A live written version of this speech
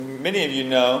Many of you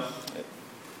know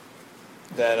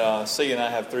that C and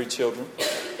I have 3 children,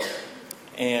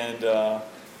 and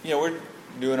we're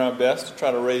doing our best to try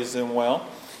to raise them well.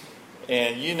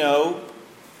 And you know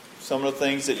some of the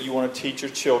things that you want to teach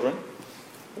your children.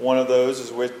 One of those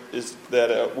is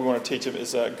that we want to teach them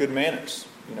is good manners.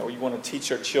 You want to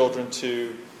teach our children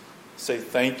to say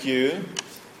thank you,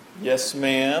 yes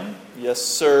ma'am, yes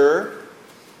sir,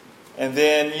 and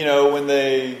then when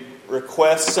they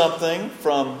request something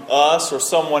from us or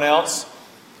someone else,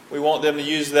 we want them to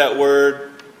use that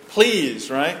word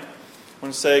please, right? We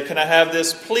want to say, can I have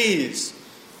this please?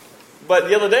 But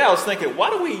the other day I was thinking, why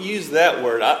do we use that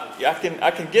word?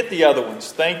 I can get the other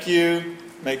ones. Thank you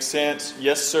makes sense.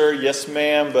 Yes sir, yes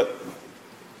ma'am. But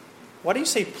why do you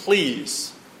say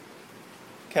please?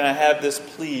 Can I have this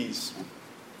please?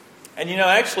 And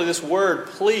actually this word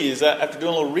please, after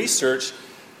doing a little research,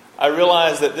 I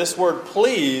realized that this word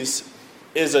please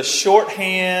is a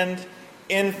shorthand,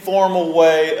 informal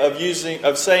way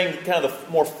of saying kind of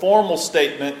the more formal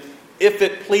statement, if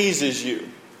it pleases you.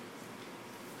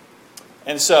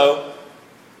 And so,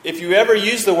 if you ever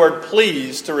use the word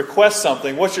please to request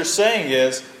something, what you're saying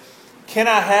is, can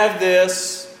I have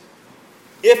this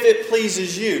if it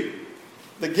pleases you,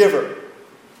 the giver,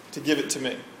 to give it to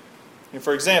me? And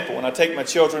for example, when I take my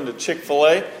children to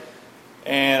Chick-fil-A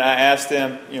and I ask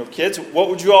them, kids, what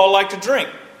would you all like to drink?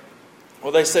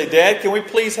 Well, they say, Dad, can we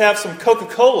please have some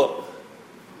Coca-Cola?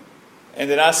 And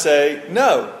then I say,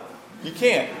 no, you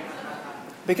can't.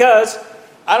 Because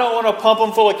I don't want to pump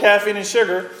them full of caffeine and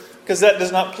sugar, because that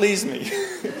does not please me.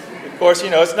 Of course,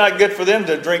 it's not good for them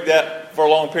to drink that for a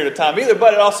long period of time either.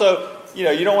 But it also, you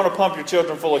don't want to pump your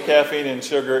children full of caffeine and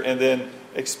sugar and then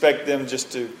expect them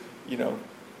just to,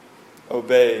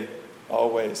 obey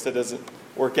always. That doesn't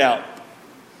work out.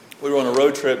 We were on a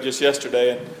road trip just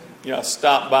yesterday, and I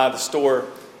stopped by the store.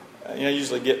 I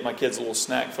usually get my kids a little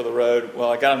snack for the road. Well,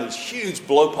 I got them these huge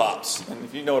blow pops. And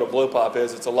if you know what a blow pop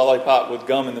is, it's a lollipop with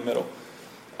gum in the middle.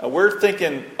 We're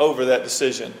thinking over that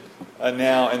decision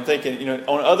now and thinking,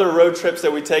 on other road trips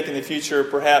that we take in the future,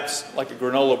 perhaps like a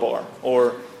granola bar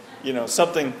or,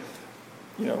 something,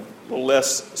 a little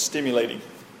less stimulating.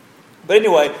 But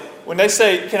anyway, when they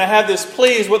say, can I have this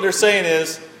please, what they're saying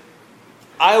is,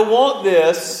 I want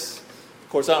this. Of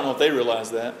course, I don't know if they realize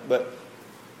that, but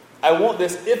I want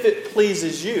this if it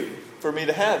pleases you for me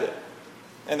to have it.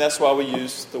 And that's why we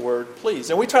use the word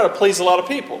please. And we try to please a lot of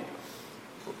people.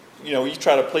 You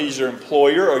try to please your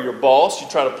employer or your boss. You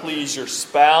try to please your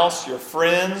spouse, your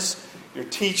friends, your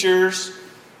teachers.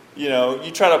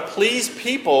 You try to please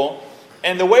people.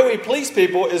 And the way we please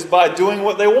people is by doing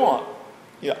what they want.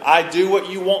 I do what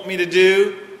you want me to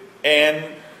do, and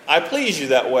I please you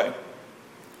that way.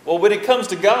 Well, when it comes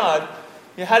to God,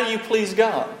 how do you please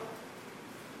God?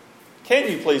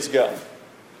 Can you please God?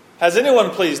 Has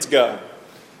anyone pleased God?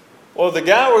 Well, the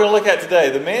guy we're going to look at today,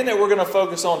 the man that we're going to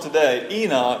focus on today,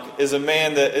 Enoch, is a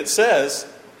man that it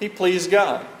says he pleased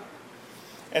God.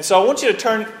 And so I want you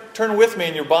to turn with me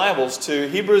in your Bibles to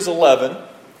Hebrews 11.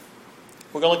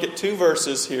 We're going to look at 2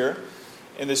 verses here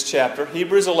in this chapter.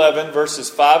 Hebrews 11, verses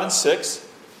 5 and 6.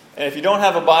 And if you don't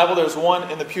have a Bible, there's one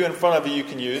in the pew in front of you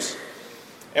can use.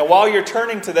 And while you're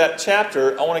turning to that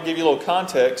chapter, I want to give you a little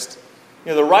context.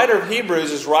 The writer of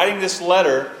Hebrews is writing this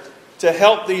letter to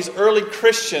help these early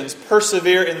Christians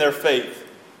persevere in their faith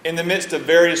in the midst of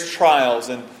various trials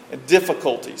and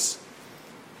difficulties.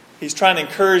 He's trying to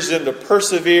encourage them to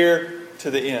persevere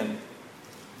to the end.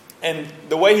 And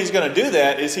the way he's going to do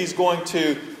that is he's going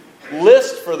to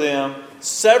list for them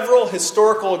several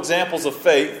historical examples of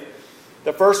faith.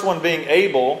 The first one being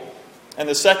Abel, and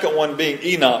the second one being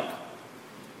Enoch.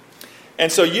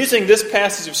 And so using this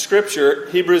passage of Scripture,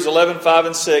 Hebrews 11, 5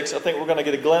 and 6, I think we're going to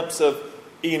get a glimpse of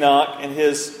Enoch and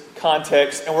his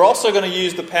context. And we're also going to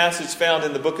use the passage found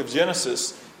in the book of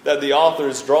Genesis that the author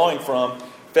is drawing from,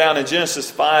 found in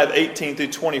Genesis 5, 18 through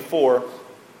 24.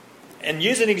 And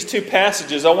using these 2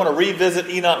 passages, I want to revisit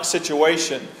Enoch's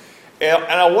situation. And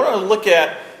I want to look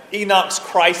at Enoch's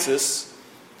crisis,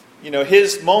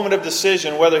 his moment of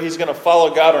decision, whether he's going to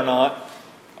follow God or not.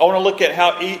 I want to look at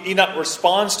how Enoch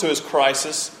responds to his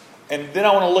crisis. And then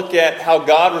I want to look at how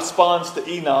God responds to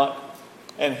Enoch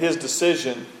and his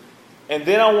decision. And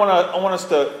then I want us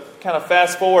to kind of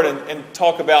fast forward and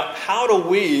talk about how do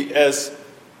we, as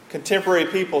contemporary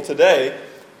people today,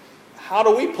 how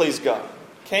do we please God?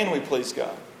 Can we please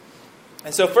God?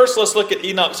 And so first let's look at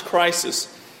Enoch's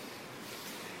crisis.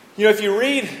 If you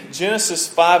read Genesis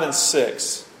 5 and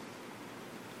 6,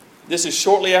 this is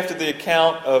shortly after the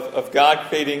account of God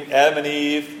creating Adam and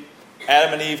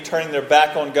Eve turning their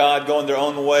back on God, going their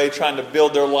own way, trying to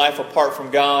build their life apart from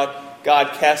God.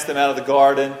 God cast them out of the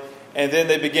garden. And then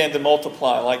they began to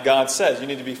multiply, like God says. You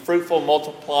need to be fruitful,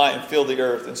 multiply, and fill the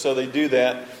earth. And so they do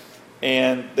that.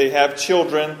 And they have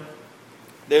children.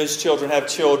 Those children have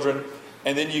children.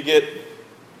 And then you get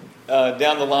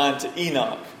down the line to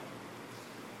Enoch.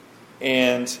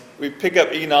 And we pick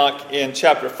up Enoch in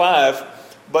chapter 5.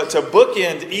 But to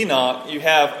bookend Enoch, you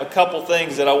have a couple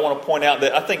things that I want to point out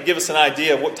that I think give us an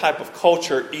idea of what type of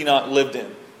culture Enoch lived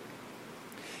in.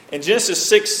 In Genesis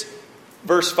 6,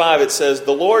 verse 5, it says,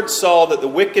 "The Lord saw that the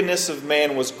wickedness of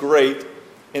man was great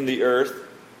in the earth,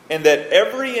 and that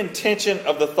every intention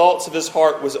of the thoughts of his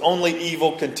heart was only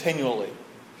evil continually."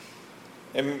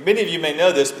 And many of you may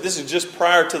know this, but this is just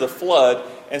prior to the flood.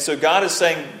 And so God is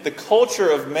saying the culture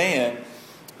of man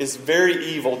is very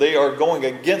evil. They are going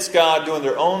against God, doing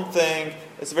their own thing.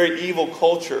 It's a very evil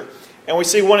culture. And we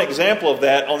see one example of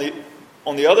that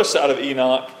on the other side of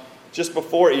Enoch, just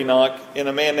before Enoch, in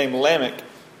a man named Lamech.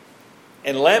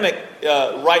 And Lamech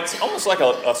writes almost like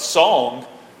a song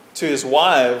to his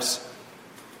wives.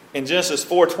 In Genesis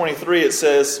 4:23 it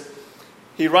says,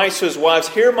 he writes to his wives,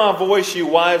 "Hear my voice, you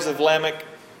wives of Lamech.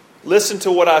 Listen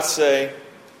to what I say.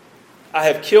 I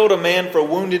have killed a man for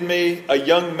wounding me, a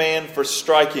young man for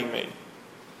striking me."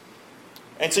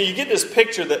 And so you get this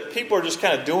picture that people are just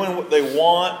kind of doing what they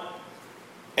want.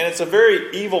 And it's a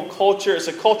very evil culture. It's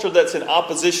a culture that's in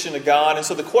opposition to God. And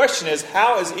so the question is,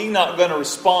 how is Enoch going to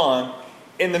respond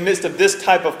in the midst of this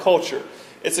type of culture?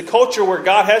 It's a culture where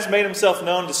God has made himself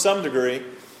known to some degree.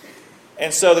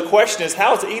 And so the question is,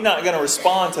 how is Enoch going to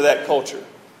respond to that culture?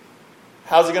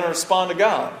 How's he going to respond to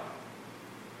God?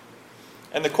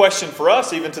 And the question for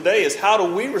us even today is, how do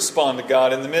we respond to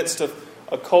God in the midst of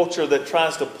a culture that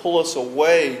tries to pull us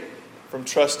away from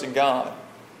trusting God?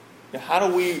 How do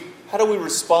we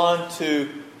respond to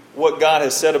what God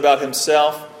has said about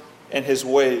himself and his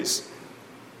ways?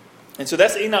 And so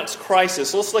that's Enoch's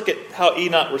crisis. Let's look at how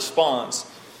Enoch responds.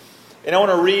 And I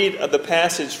want to read the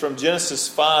passage from Genesis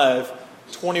 5,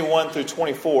 21 through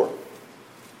 24.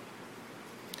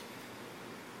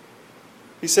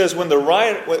 He says, when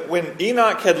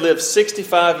Enoch had lived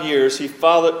 65 years, he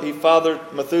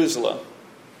fathered Methuselah.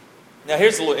 Now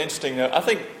here's a little interesting note. I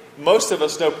think most of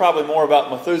us know probably more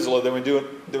about Methuselah than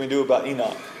we do about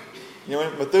Enoch. You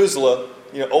know, Methuselah,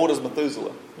 old as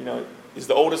Methuselah. He's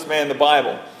the oldest man in the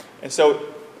Bible. And so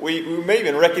we may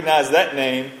even recognize that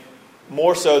name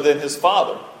more so than his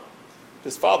father.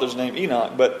 His father's name,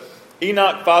 Enoch. But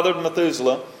Enoch fathered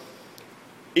Methuselah.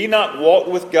 Enoch walked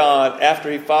with God after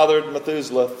he fathered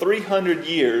Methuselah 300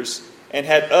 years and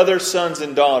had other sons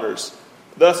and daughters.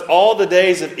 Thus all the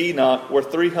days of Enoch were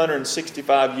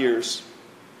 365 years.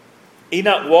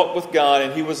 Enoch walked with God,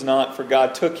 and he was not, for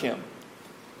God took him.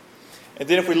 And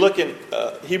then if we look in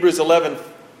Hebrews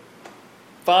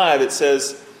 11:5, it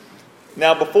says,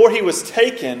 "Now before he was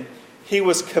taken, he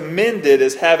was commended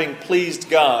as having pleased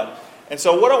God." And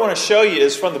so what I want to show you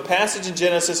is from the passage in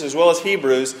Genesis as well as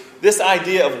Hebrews, this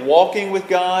idea of walking with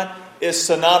God is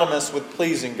synonymous with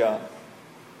pleasing God.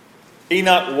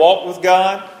 Enoch walked with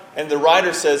God, and the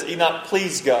writer says Enoch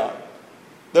pleased God.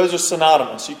 Those are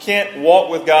synonymous. You can't walk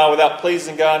with God without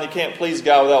pleasing God, and you can't please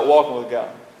God without walking with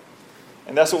God.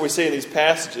 And that's what we see in these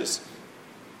passages.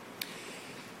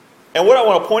 And what I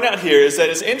want to point out here is that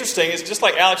it's interesting. It's just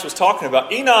like Alex was talking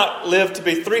about. Enoch lived to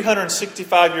be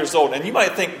 365 years old. And you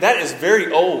might think that is very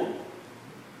old.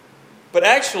 But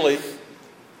actually,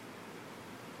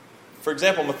 for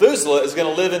example, Methuselah is going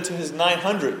to live into his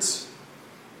 900s.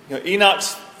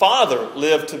 Enoch's father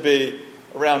lived to be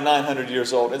around 900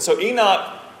 years old. And so Enoch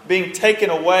being taken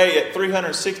away at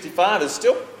 365 is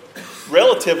still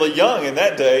relatively young in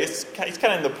that day. He's kind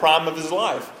of in the prime of his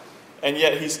life. And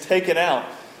yet he's taken out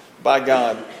by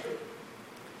God.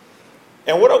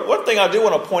 And one thing I do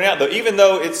want to point out, though, even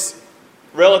though it's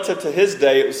relative to his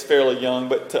day, it was fairly young,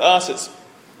 but to us it's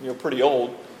pretty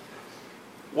old.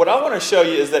 What I want to show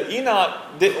you is that Enoch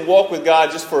didn't walk with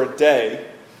God just for a day.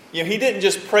 He didn't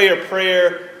just pray a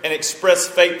prayer and express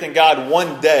faith in God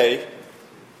one day.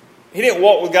 He didn't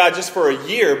walk with God just for a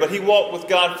year, but he walked with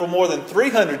God for more than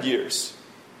 300 years.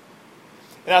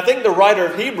 And I think the writer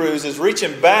of Hebrews is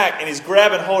reaching back and he's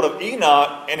grabbing hold of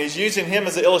Enoch and he's using him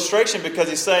as an illustration because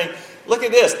he's saying, look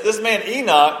at this. This man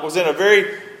Enoch was in a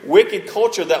very wicked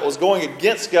culture that was going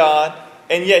against God,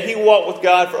 and yet he walked with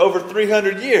God for over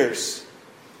 300 years.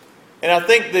 And I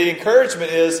think the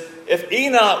encouragement is, if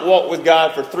Enoch walked with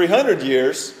God for 300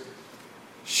 years,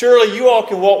 surely you all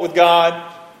can walk with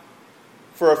God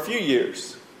for a few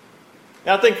years.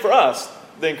 Now I think for us,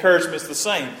 the encouragement is the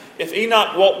same. If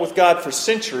Enoch walked with God for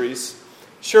centuries,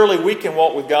 surely we can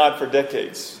walk with God for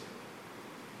decades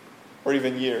or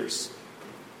even years.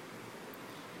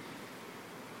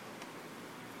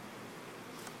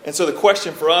 And so the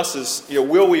question for us is,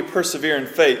 will we persevere in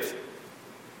faith?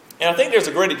 And I think there's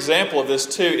a great example of this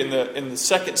too in the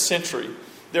 2nd century.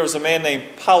 There was a man named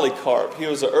Polycarp. He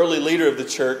was an early leader of the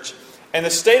church. And the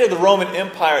state of the Roman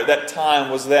Empire at that time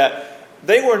was that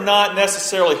they were not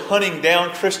necessarily hunting down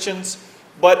Christians,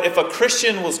 but if a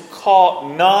Christian was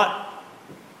caught not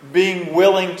being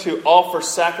willing to offer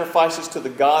sacrifices to the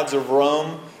gods of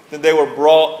Rome, then they were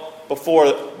brought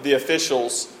before the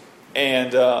officials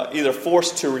and either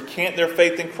forced to recant their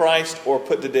faith in Christ or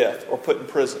put to death or put in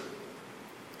prison.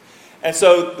 And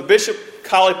so the Bishop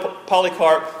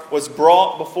Polycarp was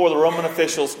brought before the Roman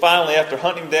officials. Finally, after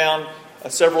hunting down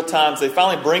several times, they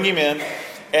finally bring him in,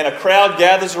 and a crowd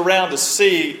gathers around to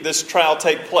see this trial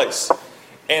take place.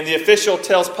 And the official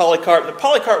tells Polycarp, and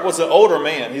Polycarp was an older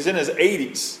man. He's in his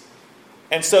 80s.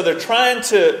 And so they're trying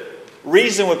to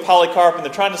reason with Polycarp, and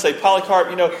they're trying to say,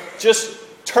 Polycarp, just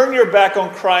turn your back on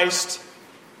Christ,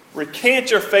 recant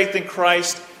your faith in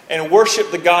Christ, and worship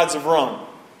the gods of Rome.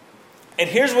 And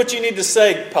here's what you need to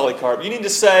say, Polycarp. You need to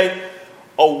say,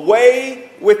 away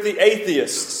with the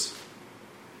atheists.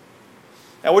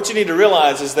 Now, what you need to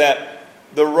realize is that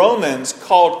the Romans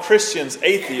called Christians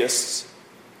atheists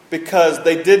because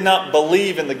they did not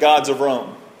believe in the gods of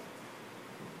Rome.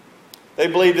 They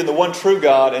believed in the one true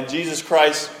God and Jesus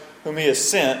Christ whom He has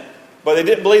sent, but they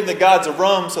didn't believe in the gods of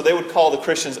Rome, so they would call the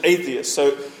Christians atheists.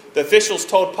 So the officials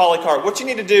told Polycarp, what you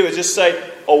need to do is just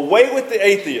say, away with the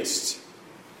atheists.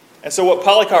 And so what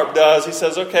Polycarp does, he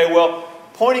says, okay, well,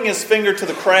 pointing his finger to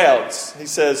the crowds, he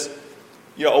says,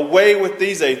 away with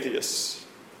these atheists.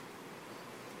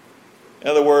 In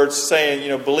other words,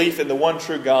 saying, belief in the one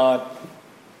true God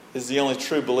is the only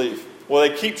true belief. Well,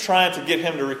 they keep trying to get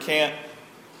him to recant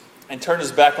and turn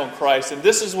his back on Christ. And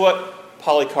this is what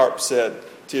Polycarp said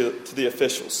to the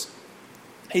officials.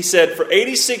 He said, for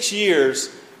 86 years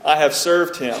I have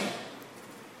served him,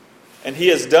 and he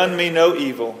has done me no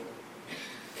evil.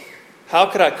 How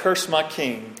could I curse my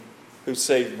king who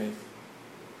saved me?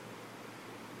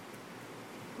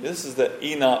 This is the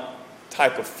Enoch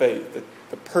type of faith,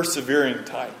 the persevering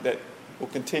type that will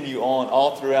continue on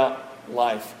all throughout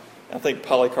life. And I think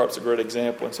Polycarp's a great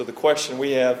example. And so the question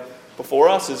we have before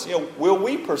us is, will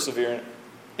we persevere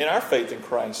in our faith in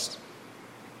Christ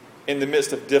in the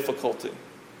midst of difficulty,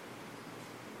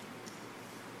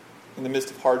 in the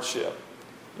midst of hardship,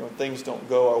 when things don't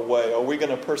go our way? Are we going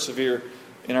to persevere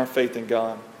in our faith in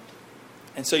God?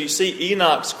 And so you see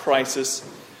Enoch's crisis,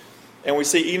 and we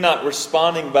see Enoch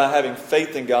responding by having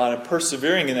faith in God and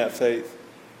persevering in that faith.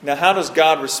 Now, how does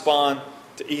God respond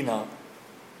to Enoch?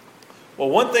 Well,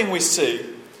 one thing we see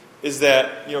is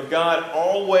that God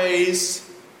always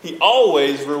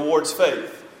rewards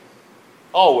faith.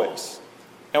 Always.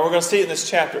 And we're going to see it in this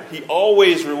chapter. He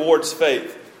always rewards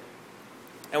faith.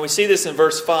 And we see this in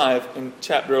verse 5 in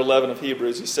chapter 11 of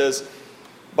Hebrews. He says,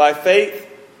 by faith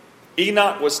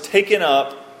Enoch was taken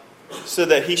up so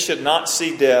that he should not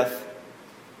see death,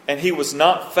 and he was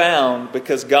not found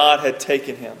because God had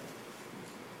taken him.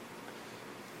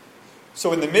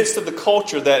 So in the midst of the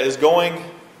culture that is going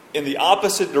in the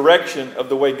opposite direction of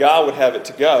the way God would have it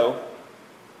to go,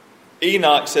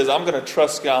 Enoch says, I'm going to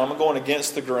trust God. I'm going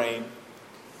against the grain.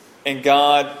 And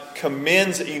God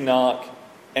commends Enoch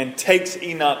and takes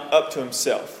Enoch up to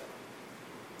himself.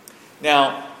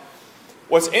 Now,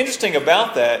 what's interesting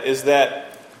about that is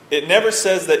that it never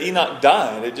says that Enoch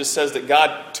died. It just says that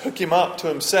God took him up to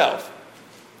himself.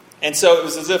 And so it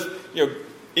was as if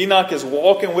Enoch is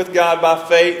walking with God by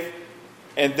faith,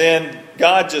 and then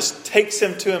God just takes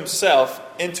him to himself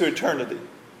into eternity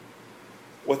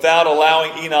without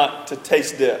allowing Enoch to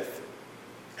taste death.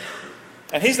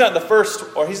 And he's not the first,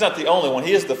 or he's not the only one.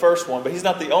 He is the first one, but he's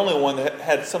not the only one that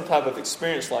had some type of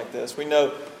experience like this. We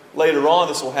know later on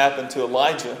this will happen to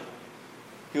Elijah.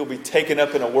 He'll be taken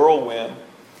up in a whirlwind.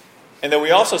 And then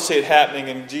we also see it happening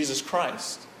in Jesus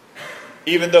Christ.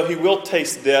 Even though he will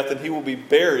taste death and he will be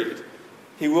buried,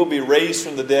 he will be raised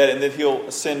from the dead, and then he'll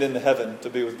ascend into heaven to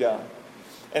be with God.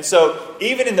 And so,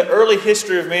 even in the early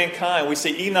history of mankind, we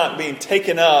see Enoch being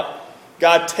taken up,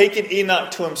 God taking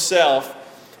Enoch to himself.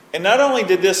 And not only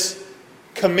did this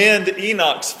commend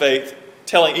Enoch's faith,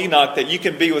 telling Enoch that you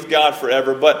can be with God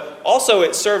forever, but also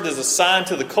it served as a sign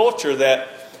to the culture that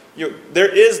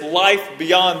there is life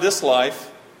beyond this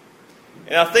life.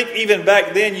 And I think even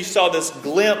back then you saw this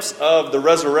glimpse of the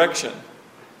resurrection,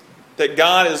 that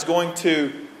God is going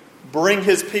to bring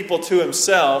his people to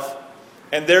himself,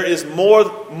 and there is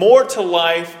more to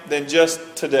life than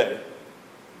just today.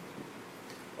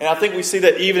 And I think we see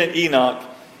that even in Enoch,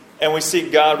 and we see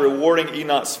God rewarding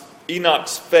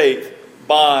Enoch's faith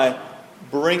by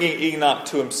bringing Enoch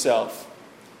to himself.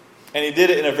 And he did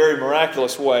it in a very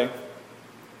miraculous way.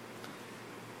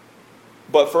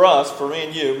 But for us, for me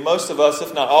and you, most of us,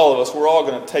 if not all of us, we're all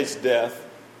going to taste death.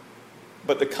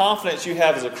 But the confidence you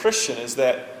have as a Christian is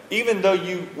that even though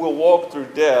you will walk through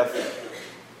death,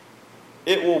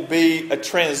 it will be a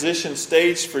transition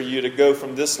stage for you to go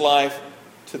from this life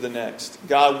to the next.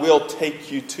 God will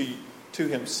take you to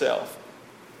Himself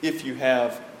if you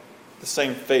have the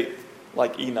same faith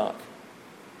like Enoch.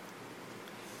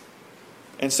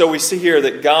 And so we see here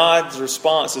that God's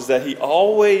response is that He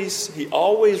always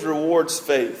rewards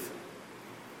faith.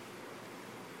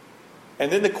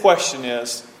 And then the question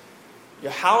is,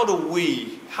 how do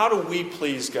we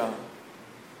please God?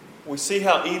 We see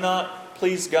how Enoch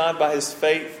pleased God by his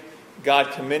faith.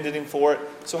 God commended him for it.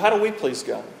 So how do we please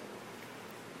God?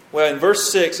 Well, in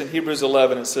verse 6 in Hebrews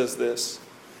 11 it says this,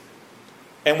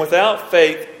 "And without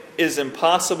faith it is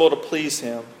impossible to please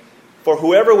Him. For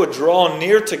whoever would draw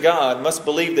near to God must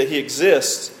believe that He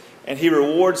exists, and He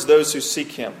rewards those who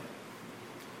seek Him."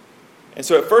 And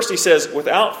so at first he says,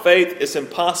 without faith it's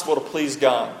impossible to please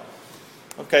God.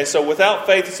 Okay, so without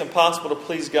faith it's impossible to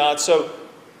please God. So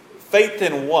faith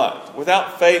in what?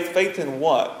 Without faith, faith in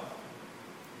what?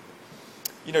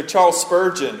 You know, Charles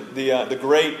Spurgeon, the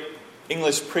great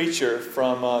English preacher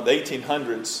from the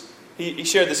 1800s, he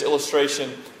shared this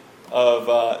illustration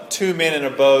of two men in a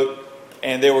boat,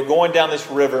 and they were going down this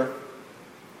river,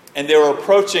 and they were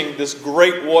approaching this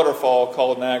great waterfall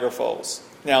called Niagara Falls.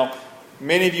 Now,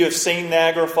 many of you have seen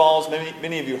Niagara Falls,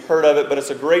 many of you have heard of it, but it's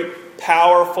a great,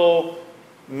 powerful,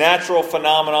 natural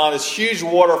phenomenon, this huge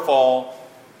waterfall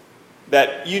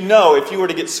that if you were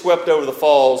to get swept over the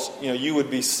falls, you would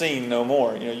be seen no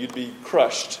more. You'd be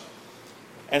crushed.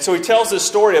 And so he tells this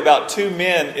story about two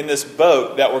men in this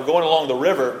boat that were going along the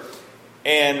river,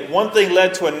 and one thing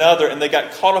led to another, and they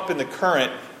got caught up in the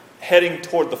current heading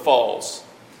toward the falls.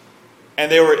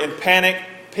 And they were in panic.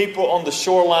 People on the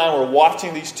shoreline were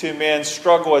watching these two men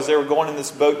struggle as they were going in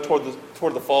this boat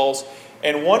toward the falls.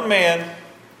 And one man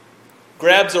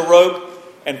grabs a rope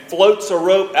and floats a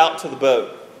rope out to the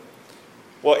boat.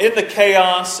 Well, in the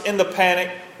chaos, in the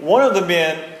panic, one of the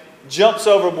men jumps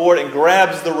overboard and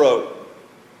grabs the rope.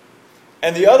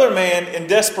 And the other man, in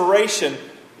desperation,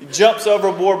 jumps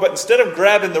overboard, but instead of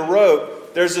grabbing the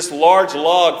rope, there's this large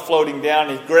log floating down,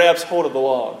 and he grabs hold of the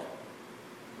log.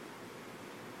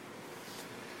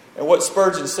 And what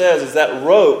Spurgeon says is that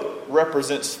rope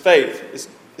represents faith.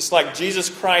 It's like Jesus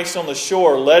Christ on the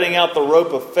shore letting out the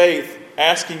rope of faith,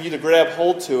 asking you to grab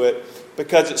hold to it,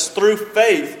 because it's through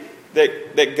faith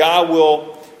that God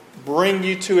will bring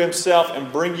you to Himself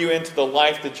and bring you into the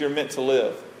life that you're meant to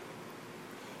live.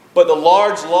 But the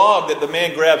large log that the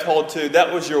man grabbed hold to,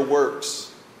 that was your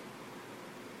works.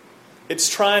 It's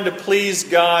trying to please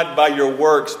God by your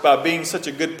works, by being such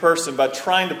a good person, by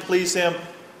trying to please Him,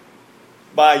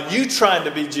 by you trying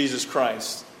to be Jesus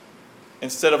Christ.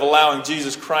 Instead of allowing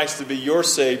Jesus Christ to be your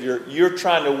Savior, you're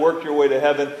trying to work your way to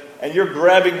heaven, and you're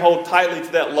grabbing hold tightly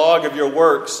to that log of your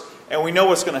works, and we know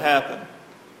what's going to happen.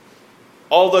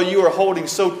 Although you are holding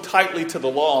so tightly to the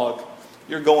log,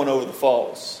 you're going over the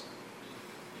falls.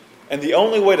 And the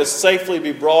only way to safely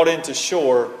be brought into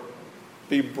shore,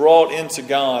 be brought into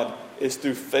God, is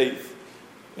through faith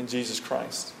in Jesus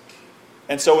Christ.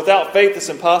 And so without faith, it's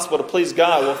impossible to please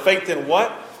God. Well, faith in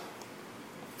what?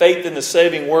 Faith in the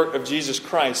saving work of Jesus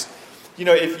Christ.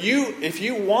 If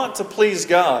you want to please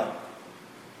God,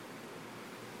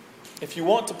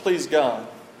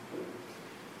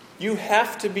 you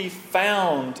have to be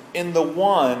found in the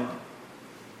one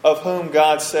of whom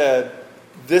God said,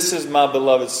 "This is my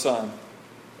beloved Son,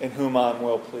 in whom I am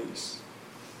well pleased."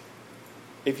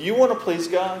 If you want to please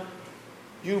God,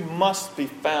 you must be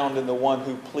found in the one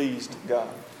who pleased God.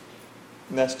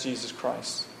 And that's Jesus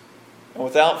Christ. And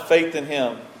without faith in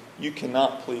Him, you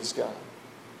cannot please God.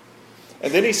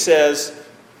 And then he says,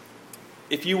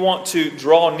 if you want to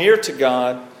draw near to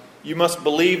God, you must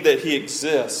believe that He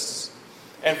exists.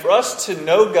 And for us to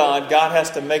know God, God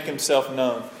has to make Himself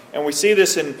known. And we see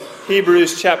this in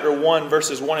Hebrews chapter 1,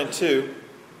 verses 1 and 2,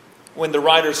 when the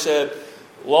writer said,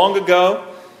 "Long ago,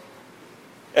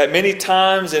 at many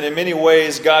times and in many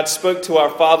ways, God spoke to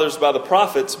our fathers by the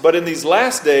prophets, but in these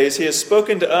last days He has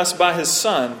spoken to us by His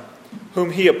Son,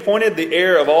 whom He appointed the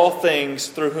heir of all things,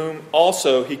 through whom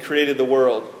also He created the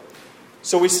world."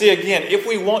 So we see again, if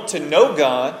we want to know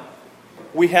God,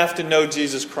 we have to know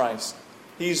Jesus Christ.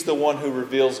 He's the one who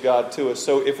reveals God to us.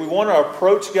 So if we want to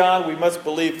approach God, we must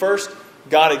believe first,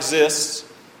 God exists,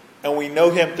 and we know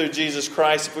Him through Jesus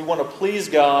Christ. If we want to please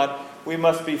God, we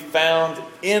must be found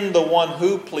in the one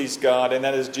who pleased God, and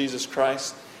that is Jesus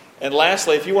Christ. And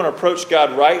lastly, if you want to approach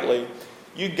God rightly,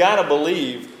 you've got to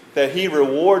believe that He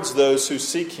rewards those who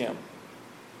seek Him.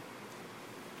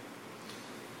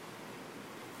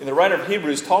 And the writer of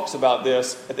Hebrews talks about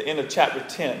this at the end of chapter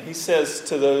 10. He says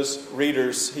to those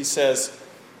readers, he says,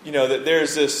 that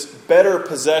there's this better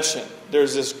possession.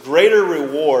 There's this greater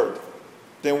reward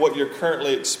than what you're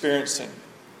currently experiencing.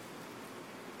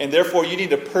 And therefore you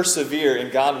need to persevere,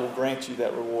 and God will grant you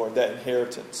that reward, that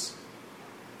inheritance.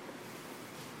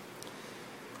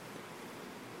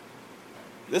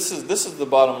 This is the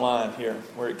bottom line here,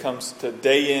 where it comes to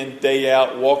day in, day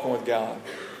out, walking with God.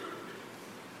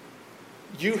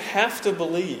 You have to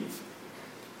believe.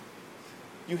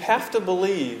 You have to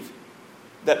believe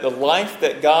that the life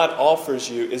that God offers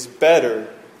you is better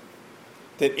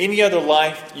than any other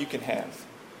life you can have.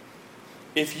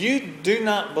 If you do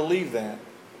not believe that,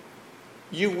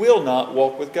 you will not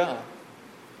walk with God.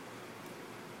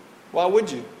 Why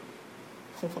would you?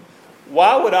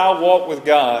 Why would I walk with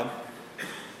God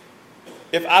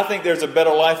if I think there's a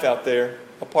better life out there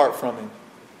apart from Him?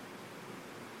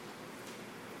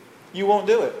 You won't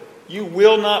do it. You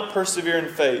will not persevere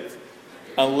in faith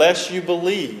unless you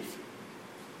believe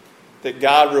that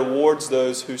God rewards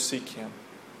those who seek Him.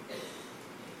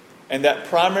 And that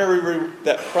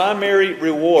primary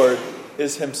reward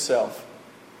is Himself.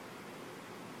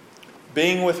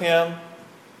 Being with Him,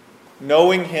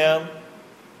 knowing Him,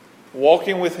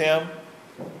 walking with Him.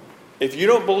 If you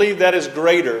don't believe that is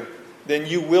greater, then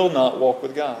you will not walk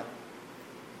with God.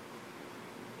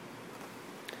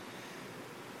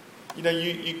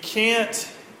 You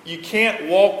can't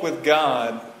walk with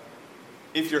God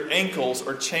if your ankles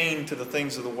are chained to the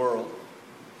things of the world.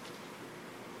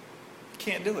 You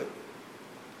can't do it.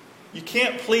 You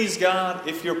can't please God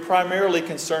if you're primarily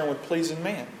concerned with pleasing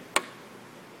man.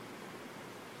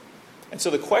 And so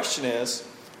the question is,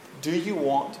 do you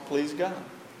want to please God?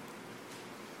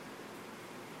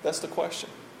 That's the question.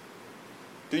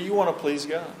 Do you want to please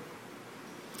God?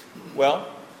 Well,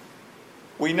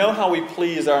 we know how we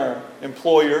please our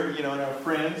employer, and our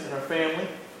friends and our family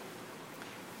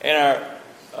and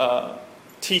our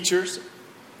teachers.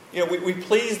 We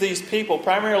please these people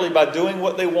primarily by doing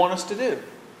what they want us to do.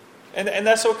 And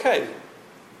that's okay.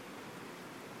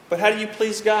 But how do you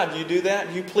please God? Do you do that?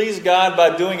 Do you please God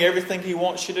by doing everything He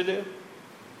wants you to do?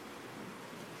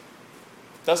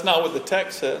 That's not what the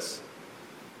text says.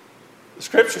 The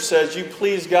Scripture says you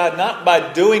please God not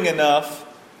by doing enough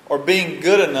or being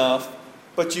good enough,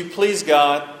 but you please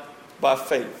God by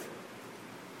faith.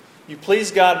 You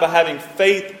please God by having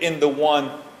faith in the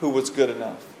one who was good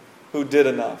enough, who did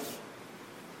enough,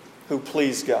 who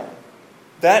pleased God.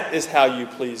 That is how you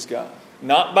please God.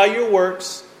 Not by your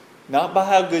works, not by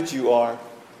how good you are,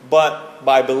 but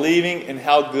by believing in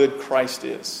how good Christ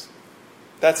is.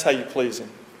 That's how you please Him.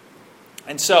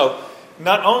 And so,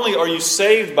 not only are you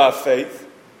saved by faith,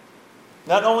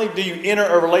 not only do you enter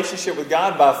a relationship with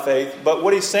God by faith, but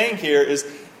what He's saying here is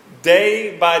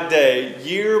day by day,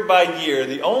 year by year,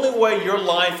 the only way your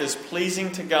life is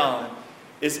pleasing to God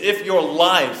is if your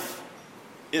life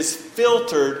is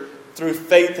filtered through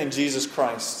faith in Jesus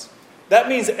Christ. That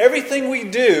means everything we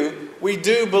do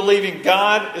believing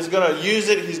God is going to use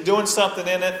it. He's doing something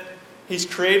in it. He's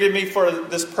created me for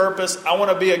this purpose. I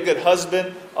want to be a good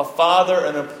husband, a father,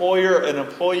 an employer, an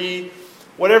employee,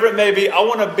 whatever it may be. I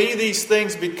want to be these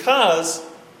things because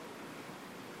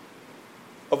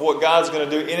of what God's going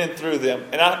to do in and through them.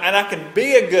 And I can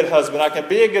be a good husband. I can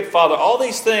be a good father. All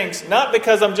these things, not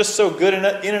because I'm just so good in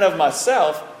and of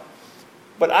myself,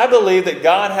 but I believe that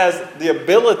God has the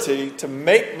ability to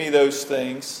make me those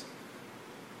things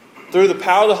through the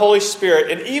power of the Holy Spirit.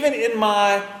 And even in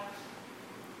my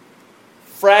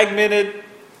fragmented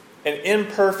and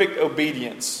imperfect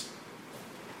obedience,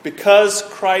 because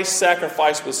Christ's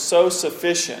sacrifice was so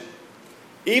sufficient,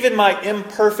 even my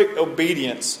imperfect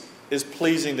obedience is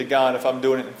pleasing to God if I'm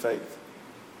doing it in faith.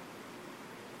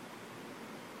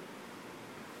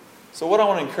 So what I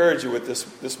want to encourage you with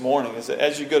this morning is that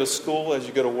as you go to school, as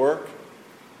you go to work,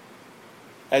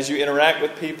 as you interact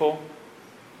with people,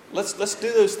 let's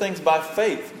do those things by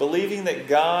faith, believing that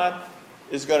God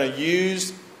is going to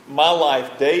use my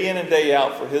life day in and day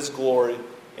out for His glory.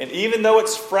 And even though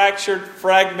it's fractured,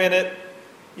 fragmented,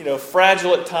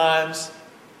 fragile at times,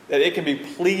 that it can be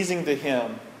pleasing to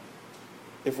Him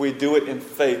if we do it in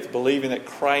faith, believing that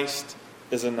Christ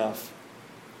is enough.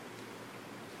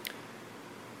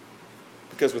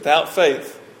 Because without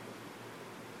faith,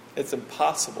 it's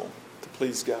impossible to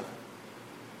please God.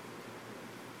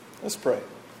 Let's pray.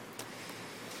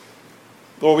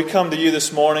 Lord, we come to You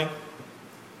this morning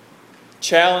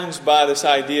challenged by this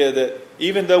idea that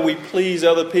even though we please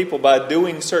other people by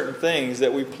doing certain things,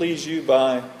 that we please You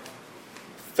by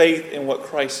faith in what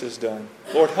Christ has done.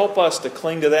 Lord, help us to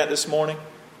cling to that this morning.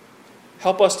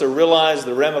 Help us to realize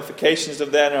the ramifications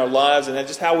of that in our lives and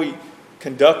just how we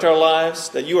conduct our lives,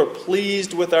 that you are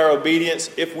pleased with our obedience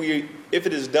if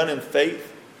it is done in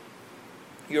faith.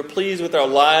 You are pleased with our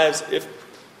lives if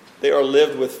they are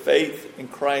lived with faith in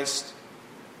Christ.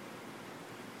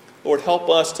 Lord, help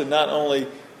us to not only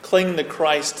cling to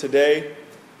Christ today,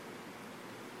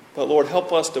 but Lord,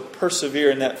 help us to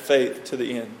persevere in that faith to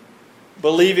the end,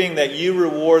 believing that you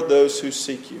reward those who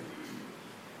seek you.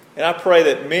 And I pray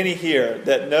that many here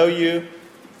that know you,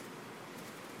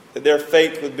 that their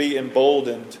faith would be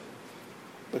emboldened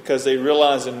because they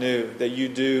realize anew that you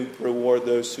do reward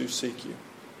those who seek you.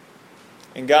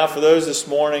 And God, for those this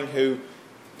morning who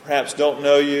perhaps don't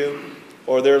know you,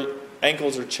 or their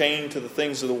ankles are chained to the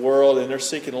things of the world and they're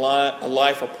seeking a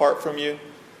life apart from you,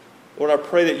 Lord, I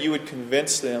pray that you would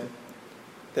convince them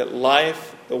that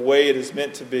life, the way it is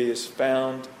meant to be, is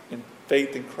found in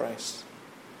faith in Christ.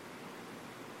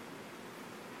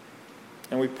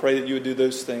 And we pray that you would do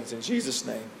those things. In Jesus'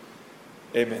 name,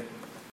 amen.